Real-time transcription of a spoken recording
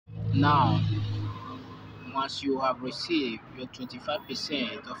Now, once you have received your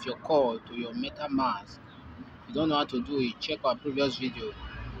 25% of your call to your Metamask, you don't know how to do it, check our previous video.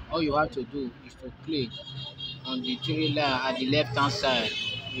 All you have to do is to click on the three line at the left hand side.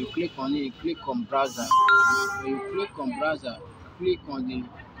 You click on it, click on browser. When you click on browser, click on the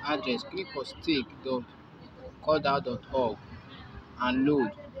address, click on stake.coda.org and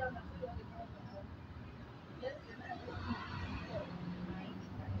load.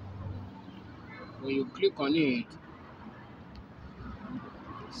 When you click on it,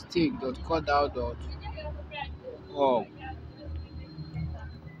 stake.coda.org.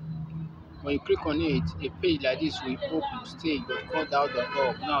 When you click on it, a page like this will open,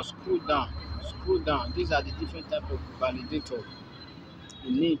 stake.coda.org. Now scroll down. These are the different type of validator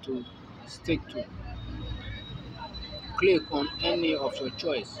you need to stake to. Click on any of your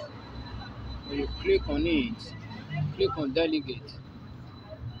choice. When you click on it, click on delegate.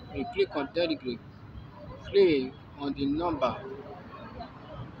 When you click on delegate, click on the number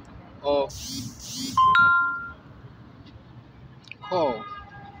of call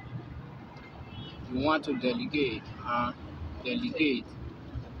you want to delegate and delegate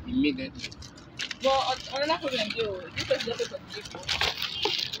immediately. But another problem though, this person don't pay for the people.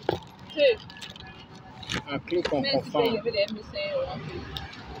 Hey, And click on meant to say confirm. you're with them saying or one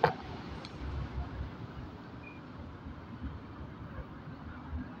page.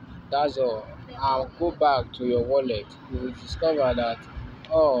 That's all. I'll go back to your wallet. You will discover that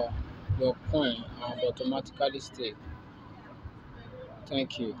all your coin are automatically staked.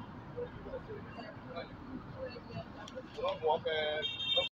 Thank you.